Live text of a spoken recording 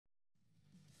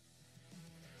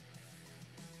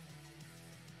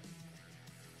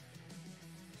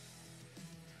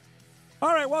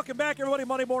All right, welcome back, everybody.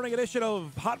 Monday morning edition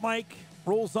of Hot Mike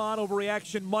rolls on.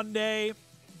 Overreaction Monday.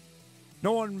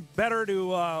 No one better to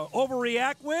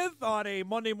overreact with on a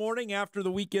Monday morning after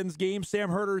the weekend's game.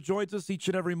 Sam Herder joins us each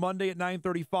and every Monday at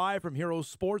 9:35 from Hero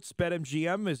Sports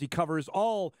BetMGM as he covers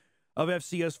all of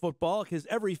FCS football because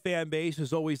every fan base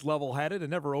is always level-headed and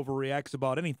never overreacts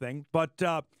about anything. But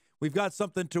we've got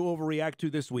something to overreact to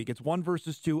this week. It's 1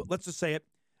 versus 2. Let's just say it.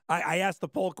 I asked the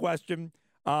poll question.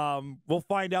 We'll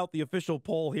find out the official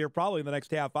poll here probably in the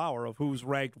next half hour of who's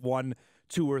ranked 1,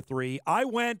 2, or 3. I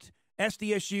went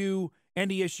SDSU,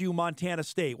 NDSU, Montana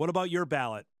State. What about your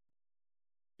ballot?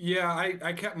 Yeah,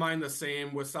 I kept mine the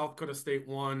same with South Dakota State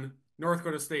 1, North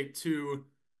Dakota State 2,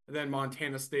 and then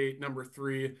Montana State number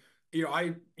 3. You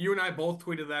and I both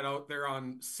tweeted that out there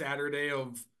on Saturday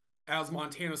of as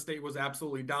Montana State was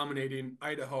absolutely dominating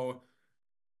Idaho.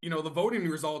 The voting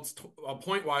results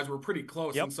point-wise were pretty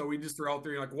close, Yep. and so we just threw out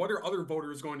there like, what are other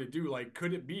voters going to do? Like,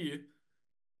 could it be?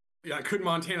 Yeah, could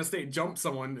Montana State jump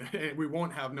someone? We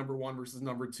won't have number 1 versus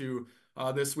number 2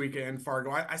 this weekend,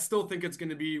 Fargo. I still think it's going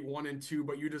to be 1 and 2,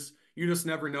 but you just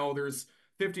never know. There's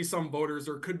 50 some voters.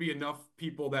 There could be enough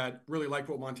people that really like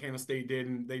what Montana State did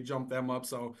and they jump them up.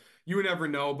 So you never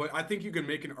know. But I think you can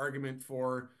make an argument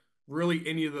for really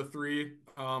any of the three.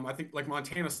 I think like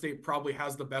Montana State probably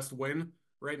has the best win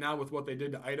right now with what they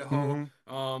did to Idaho.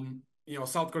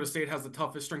 South Dakota State has the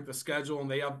toughest strength of schedule, and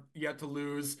they have yet to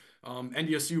lose.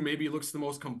 NDSU maybe looks the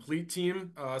most complete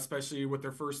team, especially with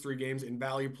their first 3 games in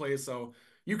value play. So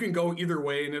you can go either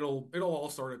way, and it'll all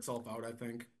sort itself out, I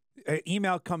think.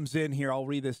 Email comes in here. I'll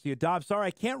read this to you. Dob, sorry,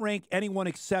 I can't rank anyone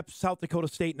except South Dakota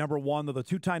State number 1. They're the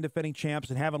 2-time defending champs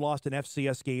and haven't lost an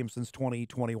FCS game since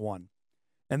 2021.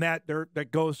 And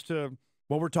that goes to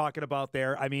what we're talking about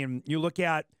there. I mean, you look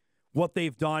at what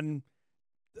they've done.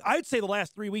 I'd say the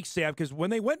last 3 weeks, Sam, because when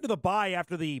they went to the bye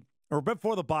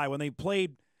before the bye, when they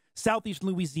played Southeast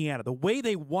Louisiana, the way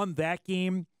they won that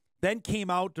game, then came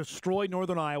out, destroyed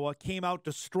Northern Iowa, came out,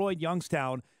 destroyed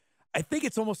Youngstown. I think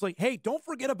it's almost like, hey, don't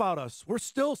forget about us. We're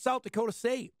still South Dakota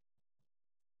State.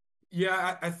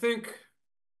 Yeah, I think,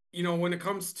 when it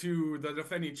comes to the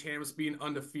defending champs being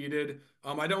undefeated,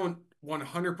 I don't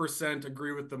 100%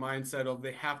 agree with the mindset of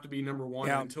they have to be number 1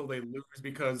 until they lose,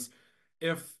 because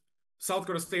if South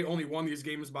Dakota State only won these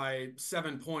games by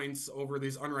 7 points over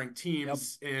these unranked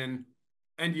teams, and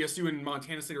NDSU and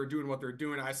Montana State are doing what they're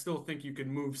doing, I still think you could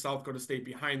move South Dakota State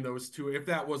behind those two if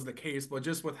that was the case. But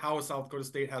just with how South Dakota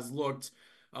State has looked,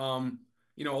 a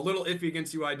little iffy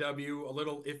against UIW, a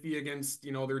little iffy against,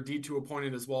 their D2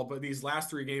 opponent as well. But these last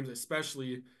 3 games,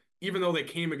 especially, even though they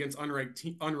came against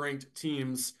unranked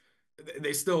teams,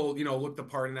 they still, looked the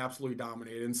part and absolutely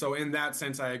dominated. And so in that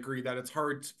sense, I agree that it's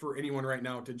hard for anyone right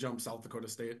now to jump South Dakota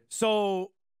State.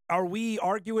 So are we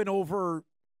arguing over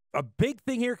a big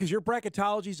thing here? Because your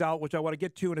bracketology's out, which I want to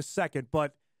get to in a second.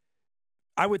 But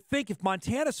I would think if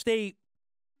Montana State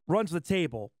runs the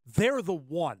table, they're the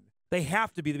 1. They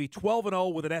have to be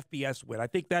 12-0 with an FBS win. I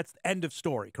think that's the end of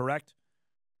story, correct?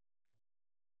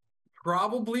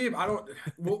 Probably.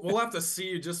 We'll have to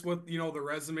see just with, the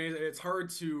resume. It's hard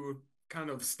to kind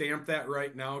of stamp that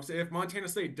right now. If Montana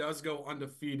State does go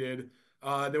undefeated,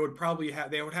 they would have the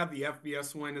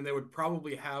FBS win, and they would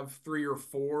probably have 3 or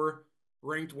 4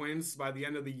 ranked wins by the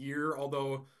end of the year.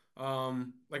 Although, I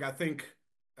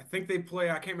think they play.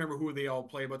 I can't remember who they all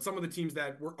play, but some of the teams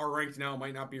that are ranked now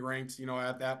might not be ranked,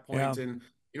 at that point. Yeah. And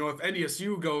if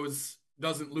NDSU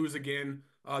doesn't lose again,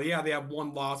 they have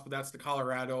 1 loss, but that's to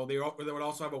Colorado. They would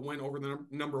also have a win over the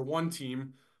number 1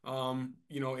 team, in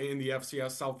the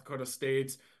FCS, South Dakota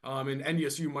State. And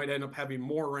NDSU might end up having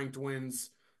more ranked wins.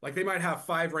 Like they might have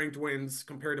 5 ranked wins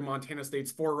compared to Montana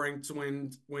State's 4 ranked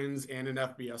wins and an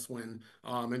FBS win.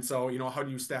 And so, how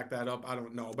do you stack that up? I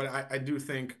don't know, but I do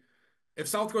think if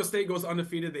South Dakota State goes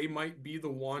undefeated, they might be the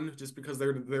 1 just because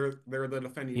they're the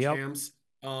defending champs.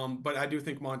 But I do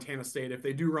think Montana State, if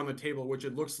they do run the table, which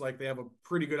it looks like they have a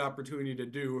pretty good opportunity to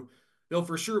do, they'll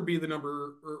for sure be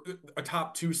a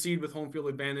top 2 seed with home field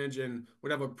advantage and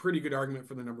would have a pretty good argument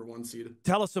for the number 1 seed.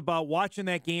 Tell us about watching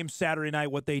that game Saturday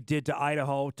night, what they did to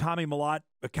Idaho. Tommy Mellott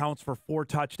accounts for 4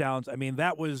 touchdowns. I mean,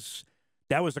 that was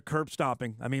a curb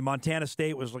stomping. I mean, Montana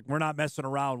State was like, we're not messing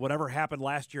around. Whatever happened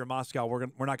last year in Moscow, we're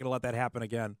not going to let that happen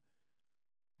again.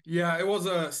 Yeah, it was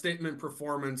a statement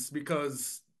performance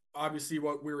because obviously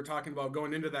what we were talking about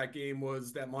going into that game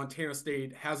was that Montana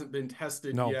State hasn't been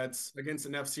tested yet against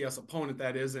an FCS opponent,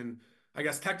 that is, and I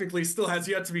guess technically still has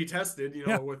yet to be tested,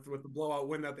 with the blowout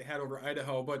win that they had over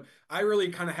Idaho. But I really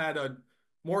kind of had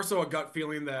more so a gut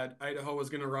feeling that Idaho was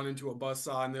going to run into a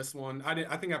buzzsaw in this one.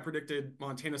 I think I predicted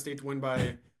Montana State to win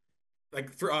by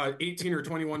like 18 or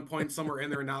 21 points somewhere in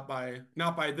there, not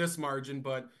by this margin,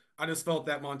 but I just felt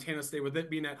that Montana State, with it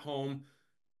being at home,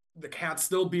 the Cats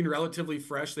still being relatively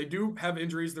fresh. They do have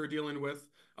injuries they're dealing with,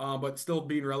 but still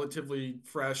being relatively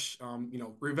fresh.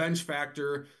 Revenge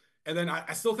factor. And then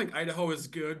I still think Idaho is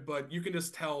good, but you can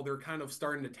just tell they're kind of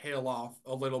starting to tail off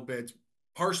a little bit,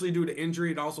 partially due to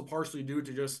injury and also partially due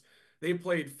to just they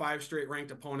played five straight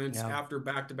ranked opponents Yeah. after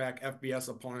back-to-back FBS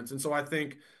opponents. And so I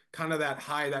think kind of that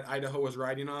high that Idaho was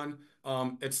riding on,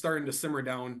 it's starting to simmer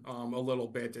down a little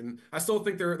bit. And I still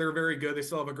think they're very good. They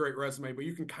still have a great resume, but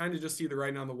you can kind of just see the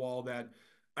writing on the wall that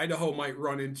Idaho might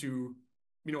run into,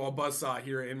 a buzzsaw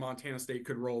here, and Montana State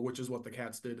could roll, which is what the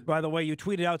Cats did. By the way, you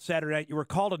tweeted out Saturday night you were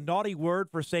called a naughty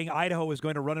word for saying Idaho is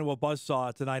going to run into a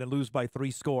buzzsaw tonight and lose by 3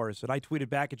 scores. And I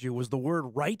tweeted back at you, was the word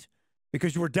right?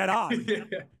 Because you were dead on. Yeah.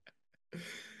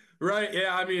 Right.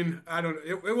 Yeah. I mean, I don't.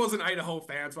 It was an Idaho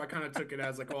fan, so I kind of took it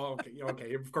as like, well, okay,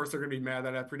 okay. Of course, they're going to be mad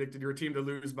that I predicted your team to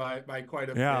lose by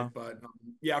quite a bit. But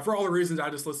yeah, for all the reasons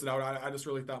I just listed out, I just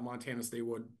really thought Montana State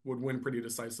would win pretty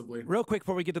decisively. Real quick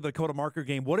before we get to the Dakota Marker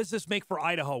game, what does this make for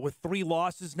Idaho with 3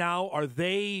 losses now?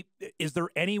 Is there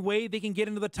any way they can get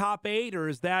into the top 8, or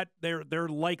is that they're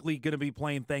likely going to be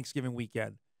playing Thanksgiving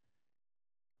weekend?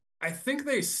 I think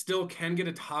they still can get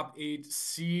a top 8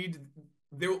 seed.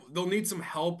 They'll need some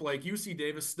help. Like UC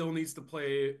Davis still needs to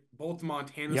play both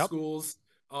Montana schools.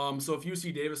 So if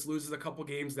UC Davis loses a couple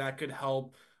games, that could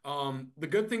help. The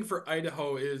good thing for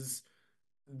Idaho is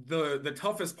the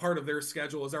toughest part of their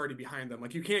schedule is already behind them.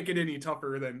 Like you can't get any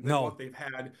tougher than what they've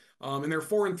had. And they're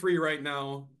 4-3 right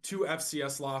now, 2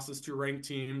 FCS losses to ranked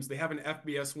teams. They have an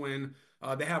FBS win.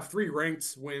 They have 3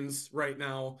 ranked wins right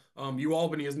now.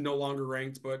 UAlbany is no longer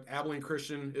ranked, but Abilene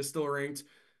Christian is still ranked.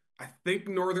 I think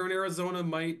Northern Arizona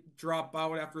might drop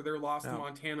out after their loss to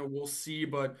Montana. We'll see,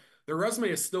 but their resume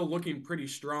is still looking pretty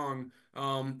strong.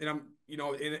 And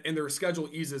and their schedule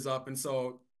eases up. And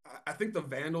so I think the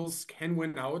Vandals can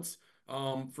win out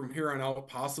from here on out,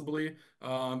 possibly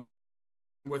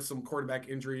with some quarterback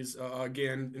injuries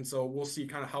again. And so we'll see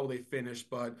kind of how they finish.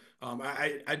 But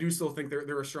I do still think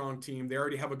they're a strong team. They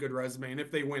already have a good resume. And if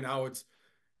they win out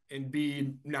and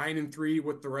be 9-3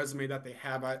 with the resume that they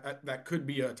have, that could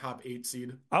be a top 8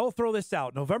 seed. I will throw this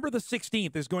out. November the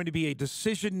 16th is going to be a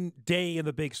decision day in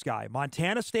the Big Sky.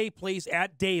 Montana State plays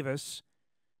at Davis.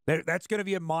 That's going to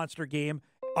be a monster game.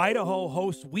 Idaho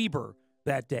hosts Weber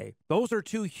that day. Those are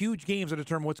 2 huge games that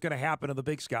determine what's going to happen in the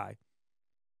Big Sky.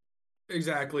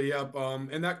 Exactly. Yep.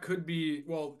 And that could be,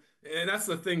 well, and that's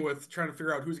the thing with trying to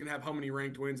figure out who's going to have how many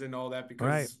ranked wins and all that,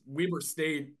 because Weber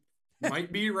State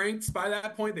might be ranked by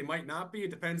that point. They might not be.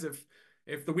 It depends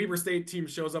if the Weber State team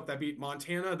shows up that beat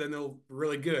Montana, then they'll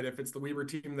really good. If it's the Weber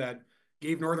team that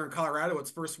gave Northern Colorado its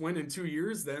first win in 2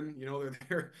 years, then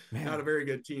they're not a very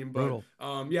good team. But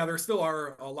there still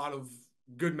are a lot of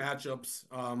good matchups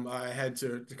ahead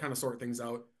to kind of sort things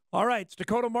out. All right, it's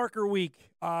Dakota Marker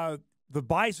Week. The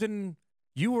Bison,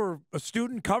 you were a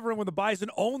student covering when the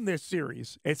Bison owned this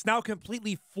series. It's now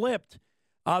completely flipped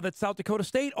that South Dakota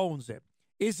State owns it.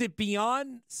 Is it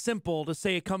beyond simple to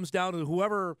say it comes down to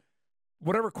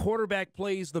whatever quarterback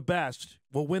plays the best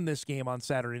will win this game on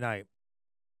Saturday night?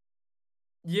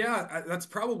 Yeah, that's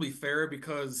probably fair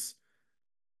because,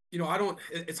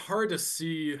 it's hard to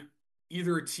see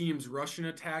either team's rushing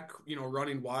attack,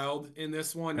 running wild in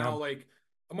this one. Now, like,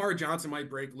 Amari Johnson might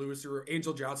break loose, or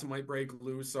Angel Johnson might break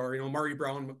loose, or, Amari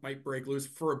Brown might break loose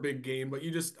for a big game. But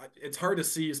it's hard to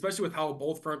see, especially with how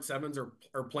both front sevens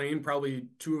are playing, probably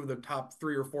 2 of the top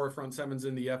 3 or 4 front sevens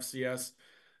in the FCS,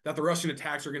 that the rushing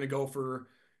attacks are going to go for,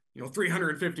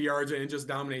 350 yards and just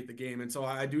dominate the game. And so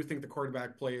I do think the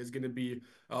quarterback play is going to be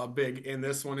big in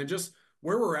this one. And just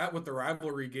where we're at with the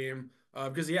rivalry game,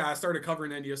 because, I started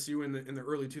covering NDSU in the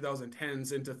early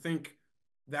 2010s, and to think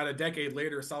that a decade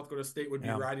later, South Dakota State would be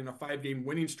riding a 5-game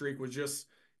winning streak was just,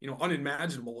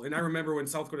 unimaginable. And I remember when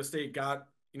South Dakota State got,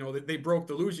 they broke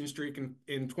the losing streak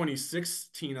in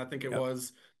 2016, I think it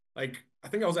was. Like, I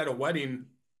think I was at a wedding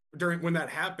when that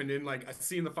happened, and like I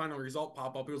seen the final result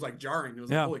pop up, it was like jarring. It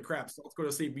was like, holy crap, South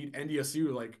Dakota State beat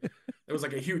NDSU. Like, it was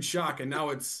like a huge shock. And now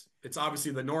it's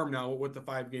obviously the norm now with the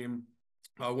 5-game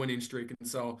winning streak. And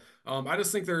so I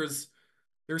just think there's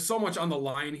so much on the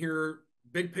line here,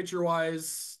 big picture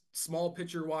wise, small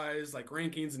picture wise, like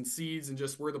rankings and seeds and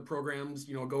just where the programs,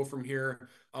 go from here.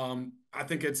 I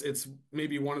think it's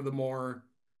maybe one of the more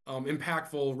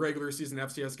impactful regular season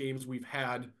FCS games we've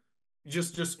had,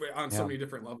 just on so many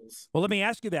different levels. Well, let me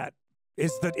ask you that.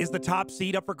 Is the top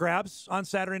seed up for grabs on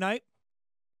Saturday night?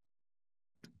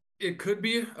 It could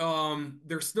be.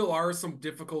 There still are some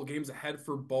difficult games ahead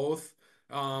for both.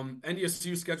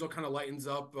 NDSU schedule kind of lightens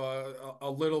up a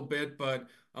little bit, but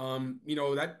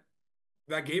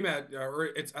that game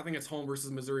I think it's home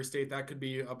versus Missouri State. That could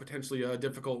be a potentially a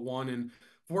difficult one. And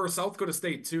for South Dakota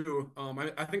State too,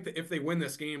 I think that if they win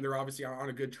this game, they're obviously on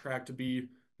a good track to be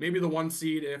maybe the 1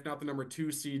 seed, if not the number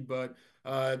 2 seed. But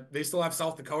they still have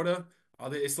South Dakota.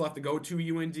 They still have to go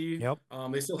to UND. Yep.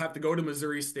 They still have to go to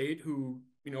Missouri State, who,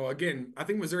 again, I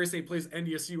think Missouri State plays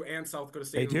NDSU and South Dakota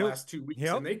State in the last 2 weeks,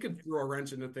 Yep. and they could throw a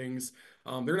wrench into things.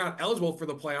 They're not eligible for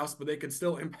the playoffs, but they could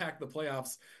still impact the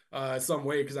playoffs some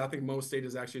way, because I think Mo State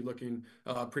is actually looking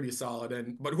pretty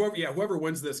solid. But whoever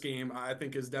wins this game, I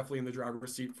think is definitely in the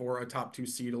driver's seat for a top 2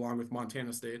 seed along with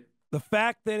Montana State. The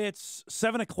fact that it's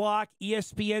 7 o'clock,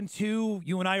 ESPN2,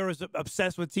 you and I are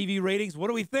obsessed with TV ratings. What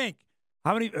do we think?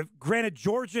 How many? Granted,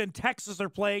 Georgia and Texas are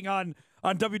playing on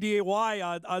WDAY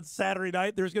on Saturday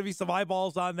night. There's going to be some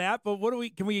eyeballs on that. But what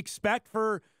can we expect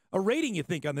for a rating, you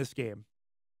think, on this game?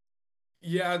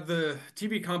 Yeah, the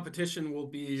TV competition will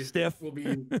be stiff. Will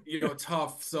be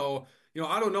tough. So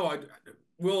I don't know.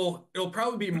 It'll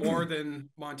probably be more than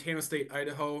Montana State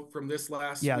Idaho from this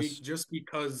last week, just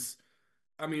because.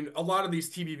 I mean, a lot of these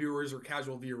TV viewers are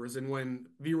casual viewers, and when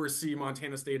viewers see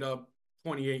Montana State up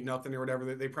 28-0 or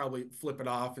whatever, they probably flip it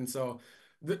off. And so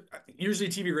usually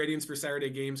TV ratings for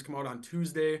Saturday games come out on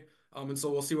Tuesday. And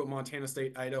so we'll see what Montana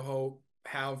State, Idaho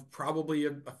have, probably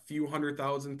a few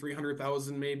 100,000,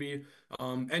 300,000 maybe.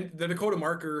 And the Dakota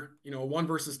Marker, 1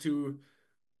 versus 2,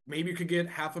 maybe you could get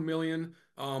 500,000.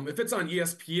 If it's on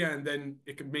ESPN, then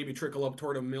it could maybe trickle up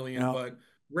toward 1 million. Yep. But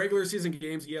regular season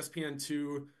games,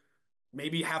 ESPN2,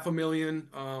 maybe 500,000,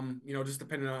 just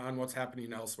depending on what's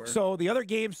happening elsewhere. So the other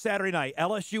game Saturday night,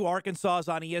 LSU Arkansas is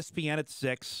on ESPN at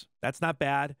 6. That's not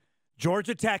bad.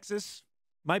 Georgia Texas,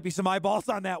 might be some eyeballs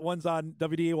on that. One's on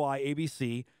WDAY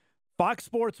ABC. Fox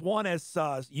Sports 1 has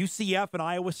UCF and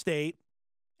Iowa State.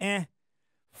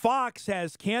 Fox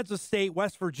has Kansas State,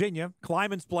 West Virginia.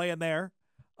 Kleiman's playing there.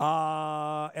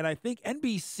 And I think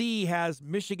NBC has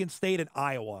Michigan State and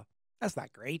Iowa. That's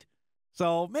not great.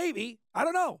 So maybe, I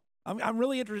don't know. I'm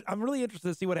really interested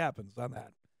to see what happens on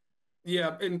that.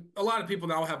 Yeah, and a lot of people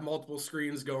now have multiple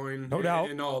screens going, no doubt,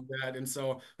 and all of that, and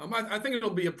so I think it'll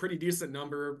be a pretty decent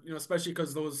number, especially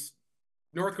because those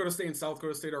North Dakota State and South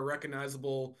Dakota State are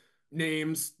recognizable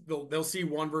names. They'll see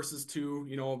 1 versus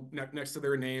 2, next to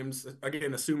their names.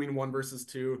 Again, assuming 1 versus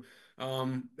 2,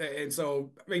 and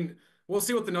so I mean. We'll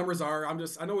see what the numbers are.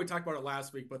 I know we talked about it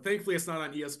last week, but thankfully it's not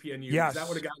on ESPNU. Yes. That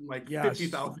would have gotten like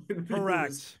 50,000 views.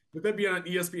 Correct. But then be on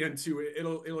ESPN2,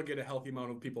 it'll get a healthy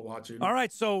amount of people watching. All right,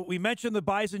 so we mentioned the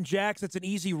Bison Jacks. It's an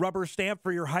easy rubber stamp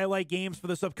for your highlight games for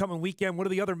this upcoming weekend. What are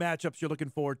the other matchups you're looking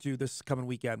forward to this coming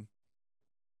weekend?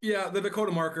 Yeah, the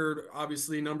Dakota Marker,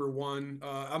 obviously number 1.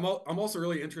 I'm also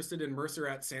really interested in Mercer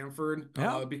at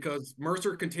Samford, because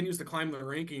Mercer continues to climb the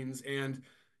rankings, and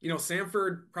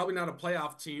Samford, probably not a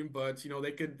playoff team, but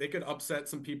they could upset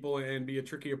some people and be a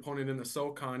tricky opponent in the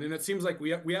SoCon. And it seems like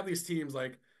we have these teams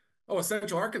like,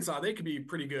 Central Arkansas, they could be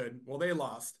pretty good. Well, they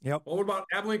lost. Yep. Well, what about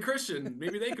Abilene Christian?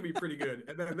 Maybe they could be pretty good,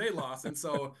 and then they lost. And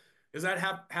so, does that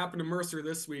happen to Mercer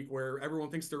this week, where everyone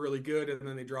thinks they're really good, and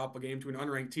then they drop a game to an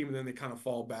unranked team, and then they kind of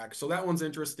fall back? So that one's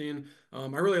interesting. I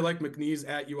really like McNeese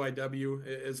at UIW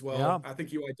as well. Yeah. I think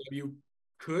UIW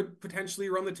could potentially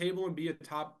run the table and be a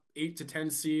top 8 to 10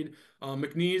 seed.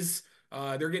 McNeese,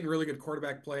 they're getting really good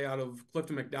quarterback play out of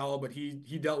Clifton McDowell, but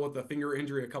he dealt with a finger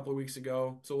injury a couple of weeks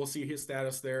ago, so we'll see his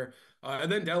status there.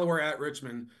 And then Delaware at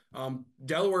Richmond.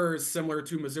 Delaware is similar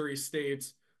to Missouri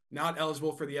State, not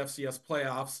eligible for the FCS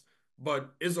playoffs,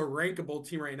 but is a rankable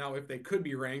team right now if they could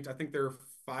be ranked. I think they're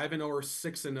 5-0 or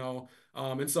 6-0.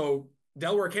 And so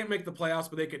Delaware can't make the playoffs,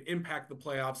 but they could impact the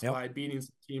playoffs by beating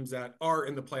some teams that are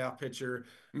in the playoff picture.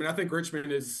 I mean, I think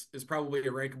Richmond is probably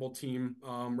a rankable team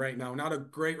right now. Not a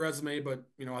great resume, but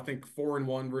I think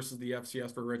 4-1 versus the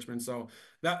FCS for Richmond. So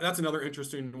that's another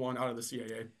interesting one out of the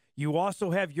CAA. You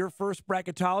also have your first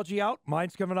bracketology out.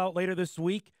 Mine's coming out later this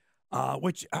week.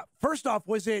 Which first off,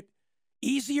 was it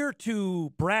easier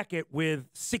to bracket with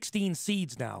 16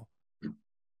 seeds now?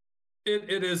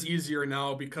 It is easier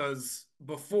now, because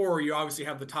before you obviously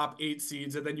have the top 8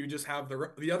 seeds, and then you just have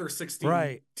the other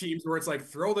 16 teams where it's like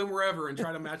throw them wherever and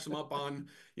try to match them up on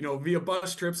via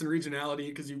bus trips and regionality,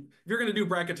 because if you're going to do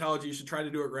bracketology, you should try to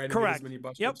do it right and get as many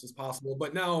bus trips as possible.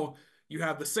 But now you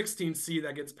have the 16 seed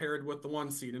that gets paired with the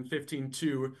 1 seed, and 15-2.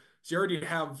 So you already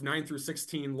have 9 through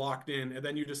 16 locked in, and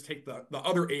then you just take the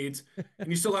other 8, and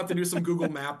you still have to do some Google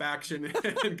Map action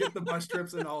and get the bus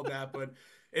trips and all that. But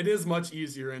it is much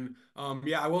easier. And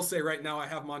I will say right now I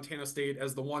have Montana State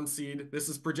as the 1 seed. This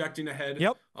is projecting ahead.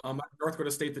 North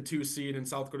Dakota State, the 2 seed, and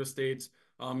South Dakota State,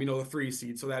 the 3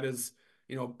 seed. So that is,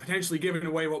 potentially giving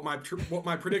away what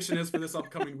my prediction is for this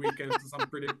upcoming weekend since I'm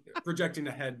projecting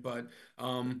ahead. But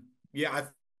yeah,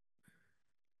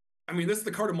 I mean, this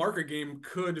Dakota Market game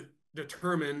could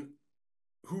determine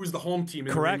who's the home team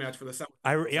in Correct. the rematch for the South.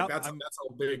 Yeah, That's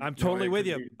how big. I'm totally with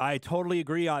you. I totally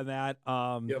agree on that.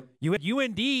 Yep.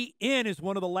 UND in is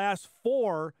one of the last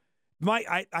 4.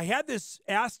 I had this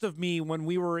asked of me when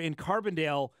we were in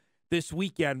Carbondale this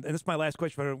weekend, and this is my last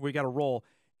question, but we got to roll.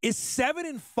 Is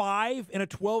 7-5 in a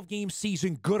 12-game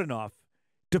season good enough?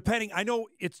 Depending, I know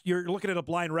you're looking at a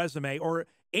blind resume, or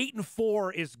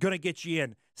 8-4 is going to get you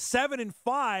in.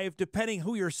 7-5, depending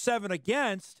who you're 7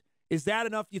 against, is that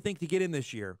enough, you think, to get in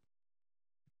this year?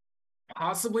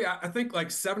 Possibly. I think like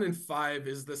 7-5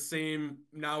 is the same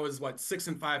now as what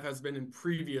 6-5 has been in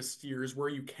previous years, where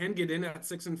you can get in at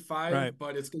 6-5, right,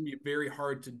 but it's going to be very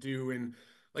hard to do. And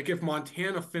like if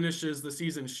Montana finishes the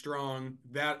season strong,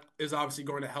 that is obviously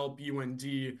going to help UND.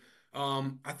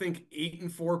 I think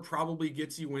 8-4 probably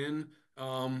gets you in,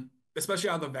 especially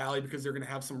out of the Valley because they're going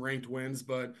to have some ranked wins,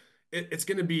 but it's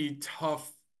going to be tough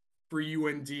for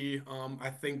UND, I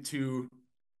think, to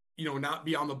not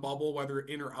be on the bubble, whether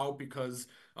in or out, because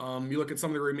you look at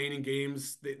some of the remaining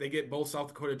games, they get both South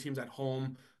Dakota teams at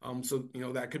home. So,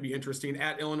 that could be interesting.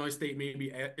 At Illinois State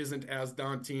maybe isn't as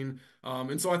daunting.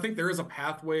 And so I think there is a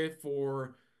pathway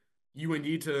for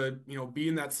UND to, be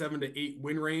in that 7 to 8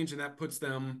 win range, and that puts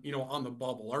them, on the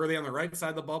bubble. Are they on the right side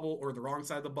of the bubble or the wrong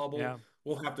side of the bubble? Yeah.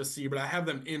 We'll have to see. But I have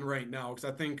them in right now because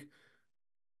I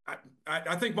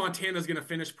think Montana is going to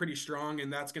finish pretty strong,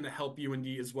 and that's going to help UND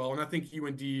as well. And I think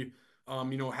UND,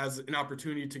 has an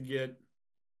opportunity to get,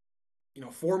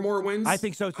 4 more wins. I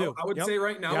think so too. I would say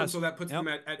right now, yes. And so that puts them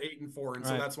at 8-4, and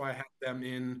so that's why I have them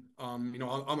in, on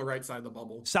the right side of the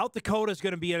bubble. South Dakota is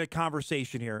going to be in a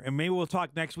conversation here, and maybe we'll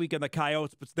talk next week on the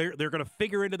Coyotes. But they're going to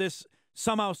figure into this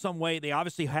somehow, some way. They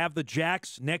obviously have the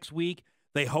Jacks next week.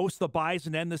 They host the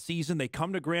Bison and end the season. They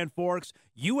come to Grand Forks.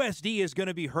 USD is going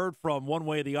to be heard from one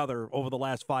way or the other over the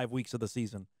last 5 weeks of the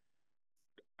season.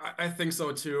 I think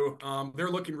so too. They're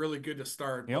looking really good to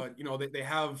start, but they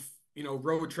have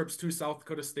road trips to South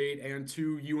Dakota State and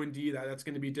to UND. That's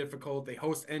going to be difficult. They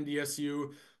host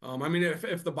NDSU. I mean,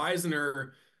 if the Bison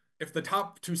if the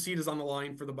top 2 seed is on the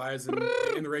line for the Bison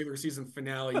in the regular season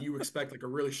finale, you expect like a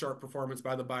really sharp performance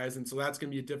by the Bison. So that's going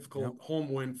to be a difficult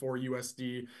home win for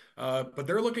USD. But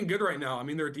they're looking good right now. I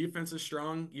mean, their defense is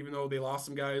strong, even though they lost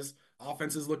some guys.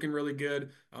 Offense is looking really good.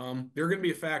 They're going to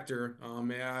be a factor.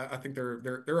 I think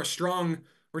they're a strong.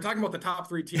 We're talking about the top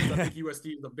 3 teams. I think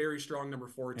USD is a very strong number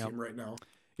 4 team right now.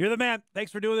 You're the man.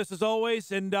 Thanks for doing this as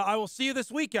always, and I will see you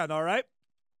this weekend. All right.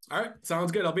 All right,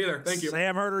 sounds good. I'll be there. Thank you.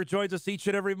 Sam Herder joins us each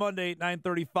and every Monday at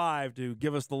 9:35 to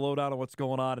give us the lowdown on what's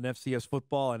going on in FCS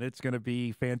football, and it's going to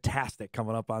be fantastic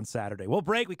coming up on Saturday. We'll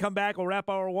break. We come back. We'll wrap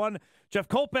hour 1. Jeff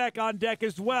Kolpak on deck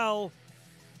as well.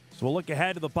 So we'll look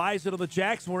ahead to the Bison of the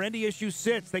Jacks, where NDSU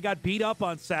sits. They got beat up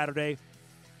on Saturday.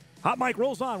 Hot Mike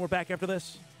rolls on. We're back after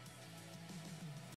this.